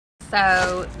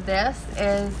So this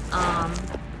is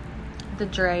the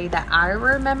Dre that I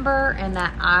remember and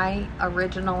that I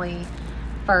originally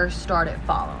first started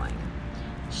following.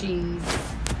 She's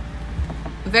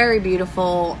very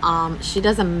beautiful. She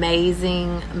does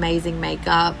amazing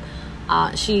makeup.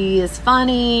 She is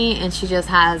funny and she just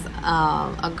has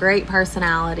a great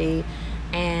personality,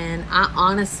 and I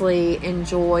honestly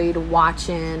enjoyed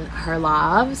watching her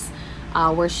lives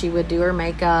where she would do her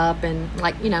makeup and,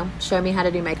 like, you know, show me how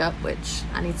to do makeup, which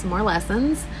I need some more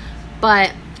lessons.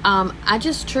 But I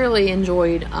just truly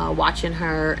enjoyed watching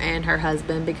her and her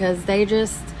husband because they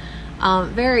just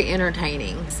very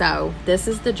entertaining. So this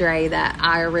is the Dre that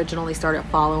I originally started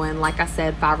following, like I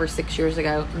said, 5 or 6 years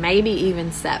ago, maybe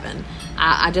even 7.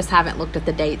 I just haven't looked at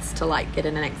the dates to like get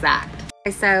an exact.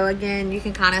 Okay, so again, you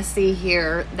can kind of see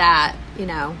here that, you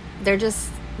know, they're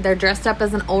dressed up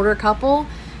as an older couple.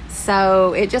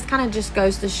 So it just kind of just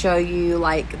goes to show you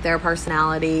like their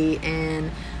personality and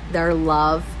their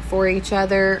love for each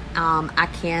other. I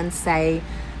can say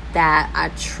that I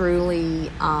truly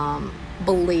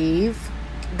believe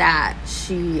that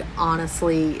she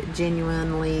honestly,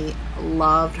 genuinely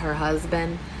loved her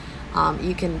husband.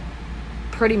 You can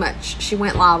pretty much, she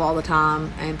went live all the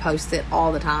time and posted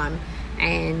all the time,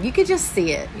 and you could just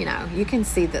see it. You know, you can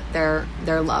see that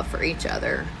their love for each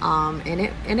other, and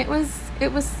it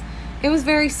was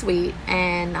very sweet.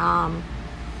 And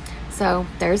so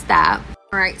there's that.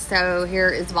 All right, so here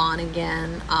is Vaughn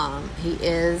again. He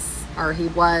is a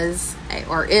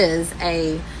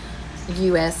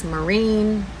U.S.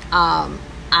 Marine.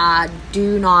 I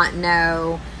do not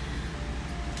know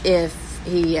if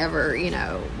he ever, you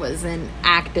know, was in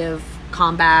active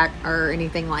combat or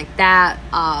anything like that.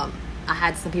 I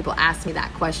had some people ask me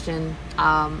that question.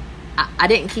 I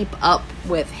didn't keep up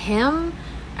with him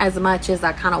as much as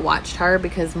I kind of watched her,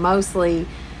 because mostly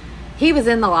he was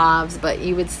in the lives, but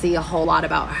you would see a whole lot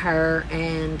about her,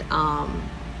 and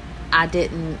I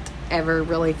didn't ever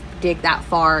really dig that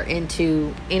far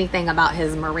into anything about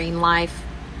his Marine life.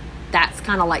 That's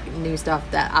kind of like new stuff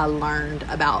that I learned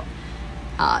about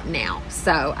now,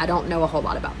 so I don't know a whole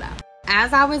lot about that.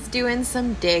 As I was doing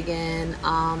some digging,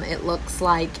 it looks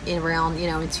like around, you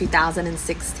know, in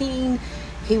 2016,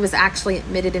 he was actually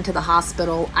admitted into the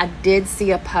hospital. I did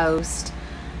see a post,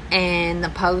 and the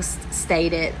post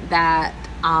stated that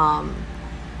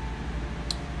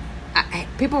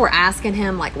people were asking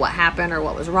him like what happened or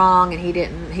what was wrong, and he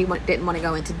didn't want to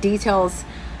go into details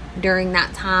during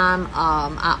that time.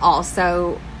 I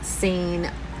also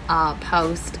seen a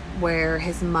post where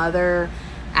his mother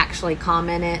actually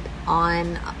commented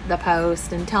on the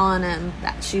post and telling him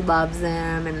that she loves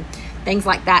him and things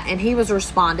like that, and he was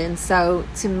responding. So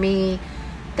to me,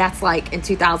 that's like in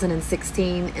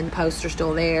 2016, and the posts are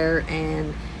still there,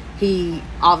 and he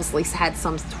obviously had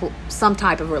some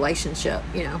type of relationship,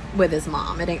 you know, with his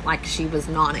mom. It ain't like she was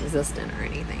non-existent or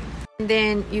anything. And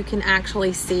then you can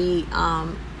actually see,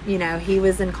 you know, he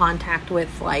was in contact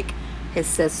with like his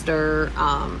sister.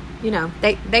 You know,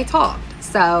 they talked.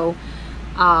 So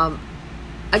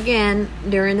again,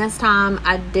 during this time,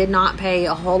 I did not pay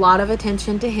a whole lot of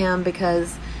attention to him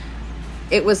because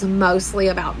it was mostly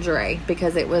about Dre,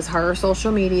 because it was her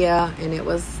social media, and it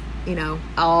was, you know,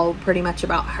 all pretty much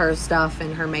about her stuff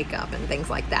and her makeup and things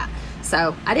like that.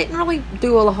 So I didn't really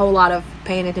do a whole lot of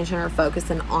paying attention or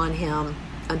focusing on him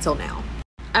until now.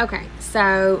 Okay,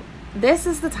 so this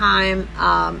is the time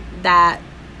that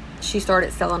she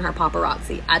started selling her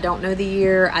paparazzi. I don't know the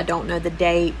year. I don't know the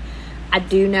date. I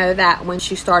do know that when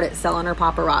she started selling her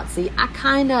paparazzi, I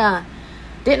kind of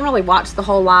didn't really watch the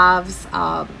whole lives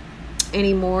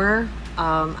anymore.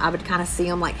 I would kind of see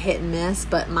them like hit and miss,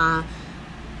 but my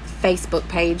Facebook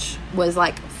page was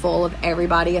like full of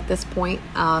everybody at this point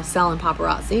selling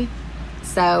paparazzi.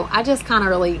 So I just kind of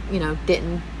really, you know,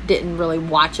 didn't really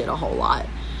watch it a whole lot.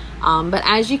 But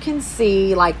as you can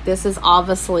see, like, this is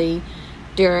obviously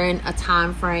during a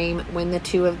time frame when the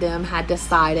two of them had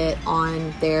decided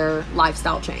on their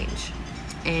lifestyle change,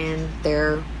 and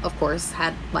they're, of course,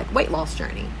 had like weight loss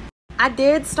journey. I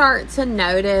did start to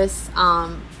notice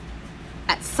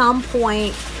at some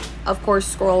point, of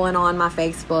course, scrolling on my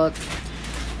Facebook,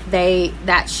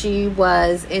 that she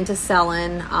was into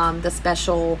selling the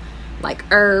special like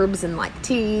herbs and like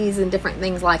teas and different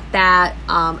things like that.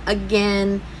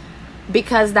 Again,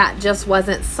 because that just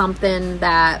wasn't something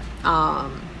that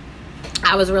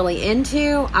I was really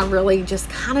into, I really just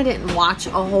kind of didn't watch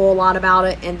a whole lot about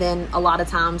it. And then a lot of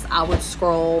times I would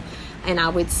scroll and I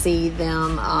would see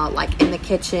them like in the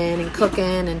kitchen and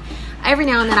cooking, and every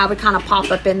now and then I would kind of pop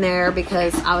up in there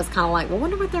because I was kind of like, well,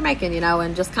 wonder what they're making, you know,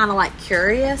 and just kind of like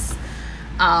curious.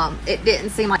 It didn't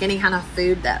seem like any kind of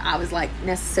food that I was like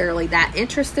necessarily that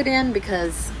interested in,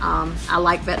 because I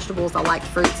like vegetables, I like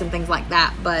fruits and things like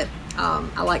that, but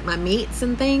I like my meats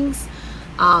and things.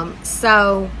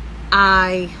 So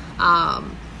I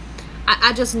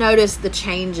just noticed the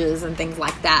changes and things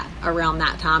like that around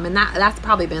that time, and that's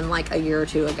probably been like a year or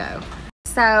two ago.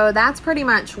 So that's pretty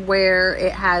much where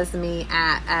it has me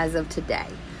at as of today.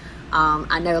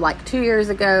 I know like 2 years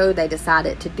ago, they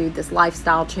decided to do this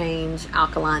lifestyle change,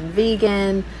 alkaline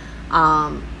vegan.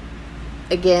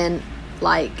 Again,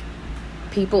 like,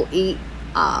 people eat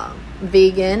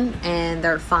vegan and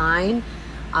they're fine.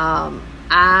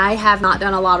 I have not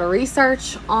done a lot of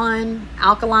research on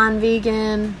alkaline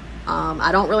vegan.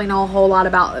 I don't really know a whole lot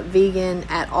about vegan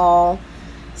at all,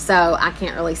 so I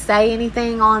can't really say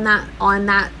anything on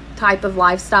that type of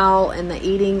lifestyle and the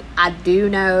eating. I do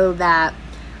know that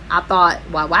I thought,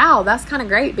 well, wow, that's kind of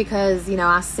great, because, you know,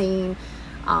 I seen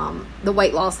the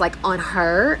weight loss like on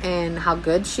her and how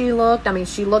good she looked. I mean,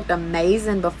 she looked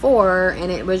amazing before,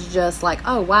 and it was just like,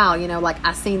 oh wow, you know, like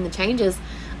I seen the changes.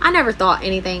 I never thought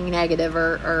anything negative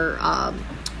or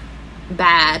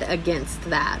bad against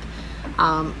that.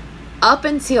 Up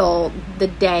until the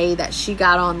day that she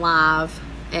got on live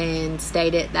and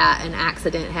stated that an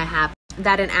accident had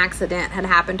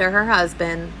happened to her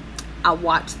husband. I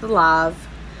watched the live,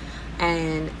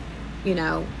 and, you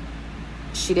know,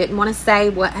 she didn't want to say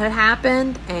what had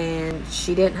happened, and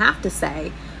she didn't have to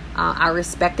say. I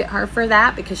respected her for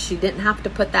that, because she didn't have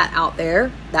to put that out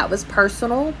there. That was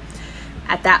personal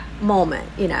at that moment,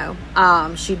 you know.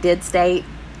 She did state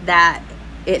that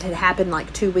it had happened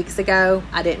like 2 weeks ago.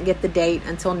 I didn't get the date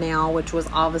until now, which was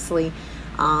obviously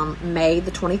May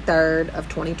the 23rd of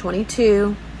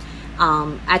 2022.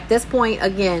 At this point,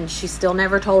 again, she still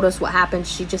never told us what happened.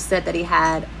 She just said that he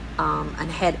had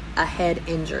a head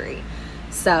injury.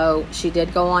 So she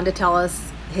did go on to tell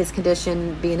us his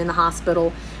condition, being in the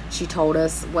hospital. She told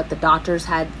us what the doctors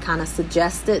had kind of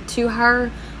suggested to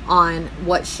her on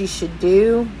what she should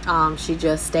do. She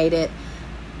just stated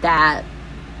that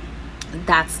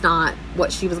that's not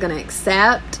what she was going to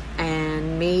accept.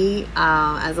 And me,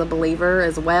 as a believer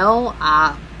as well,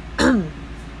 I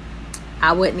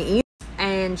wouldn't eat.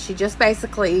 And she just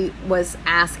basically was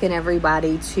asking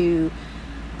everybody to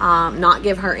not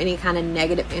give her any kind of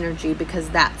negative energy, because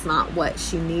that's not what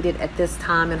she needed at this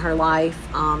time in her life.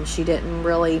 She didn't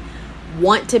really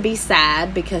want to be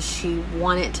sad, because she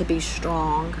wanted to be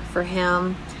strong for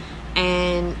him.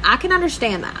 And I can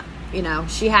understand that. You know,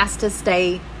 she has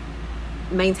to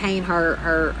maintain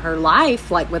her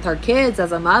life, like with her kids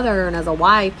as a mother and as a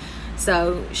wife.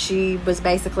 So she was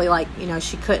basically like, you know,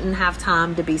 she couldn't have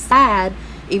time to be sad,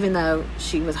 even though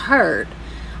she was hurt.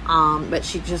 But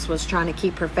she just was trying to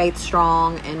keep her faith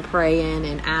strong and praying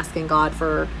and asking God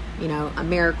for, you know, a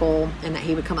miracle, and that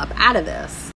he would come up out of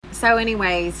this. So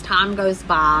anyways, time goes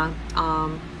by.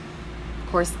 Of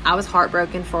course, I was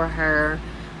heartbroken for her.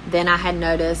 Then I had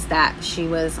noticed that she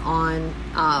was on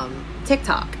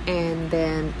TikTok, and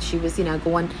then she was, you know,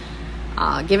 going,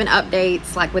 giving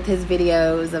updates like with his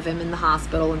videos of him in the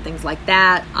hospital and things like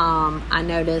that. I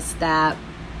noticed that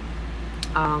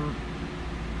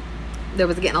there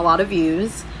was getting a lot of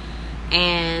views,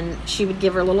 and she would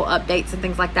give her little updates and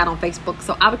things like that on Facebook.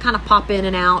 So I would kind of pop in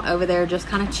and out over there, just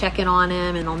kind of checking on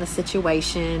him and on the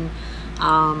situation.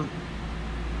 A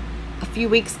few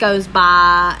weeks goes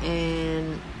by,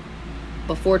 and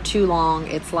before too long,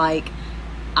 it's like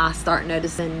I start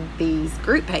noticing these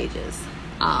group pages,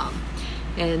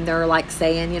 and they're like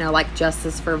saying, you know, like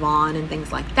justice for Vaughn and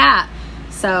things like that.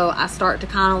 So I start to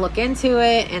kind of look into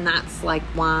it, and that's like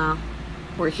why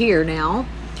we're here now.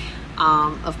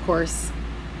 Of course,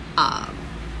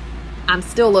 I'm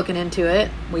still looking into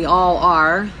it. We all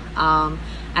are,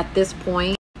 at this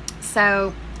point.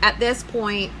 So at this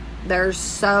point, there's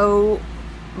so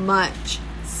much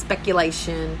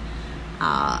speculation,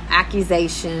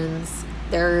 accusations.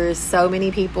 There's so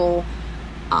many people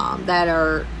that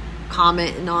are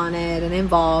commenting on it and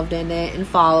involved in it and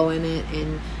following it.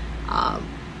 And,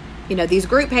 you know, these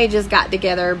group pages got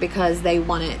together because they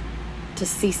wanted to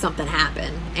see something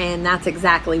happen, and that's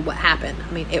exactly what happened.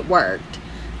 I mean, it worked.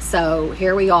 So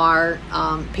here we are.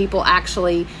 People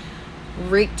actually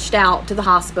reached out to the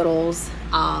hospitals.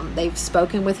 They've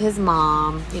spoken with his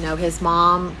mom, you know, his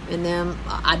mom and them.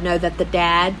 I know that the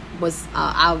dad was,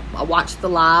 I watched the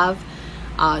live.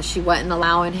 She wasn't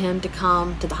allowing him to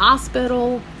come to the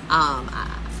hospital. I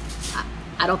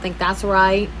don't think that's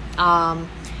right.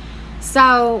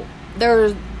 So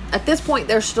there's, at this point,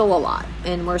 there's still a lot,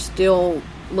 and we're still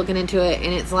looking into it,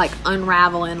 and it's like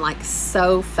unraveling like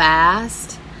so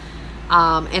fast.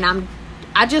 And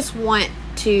I just want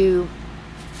to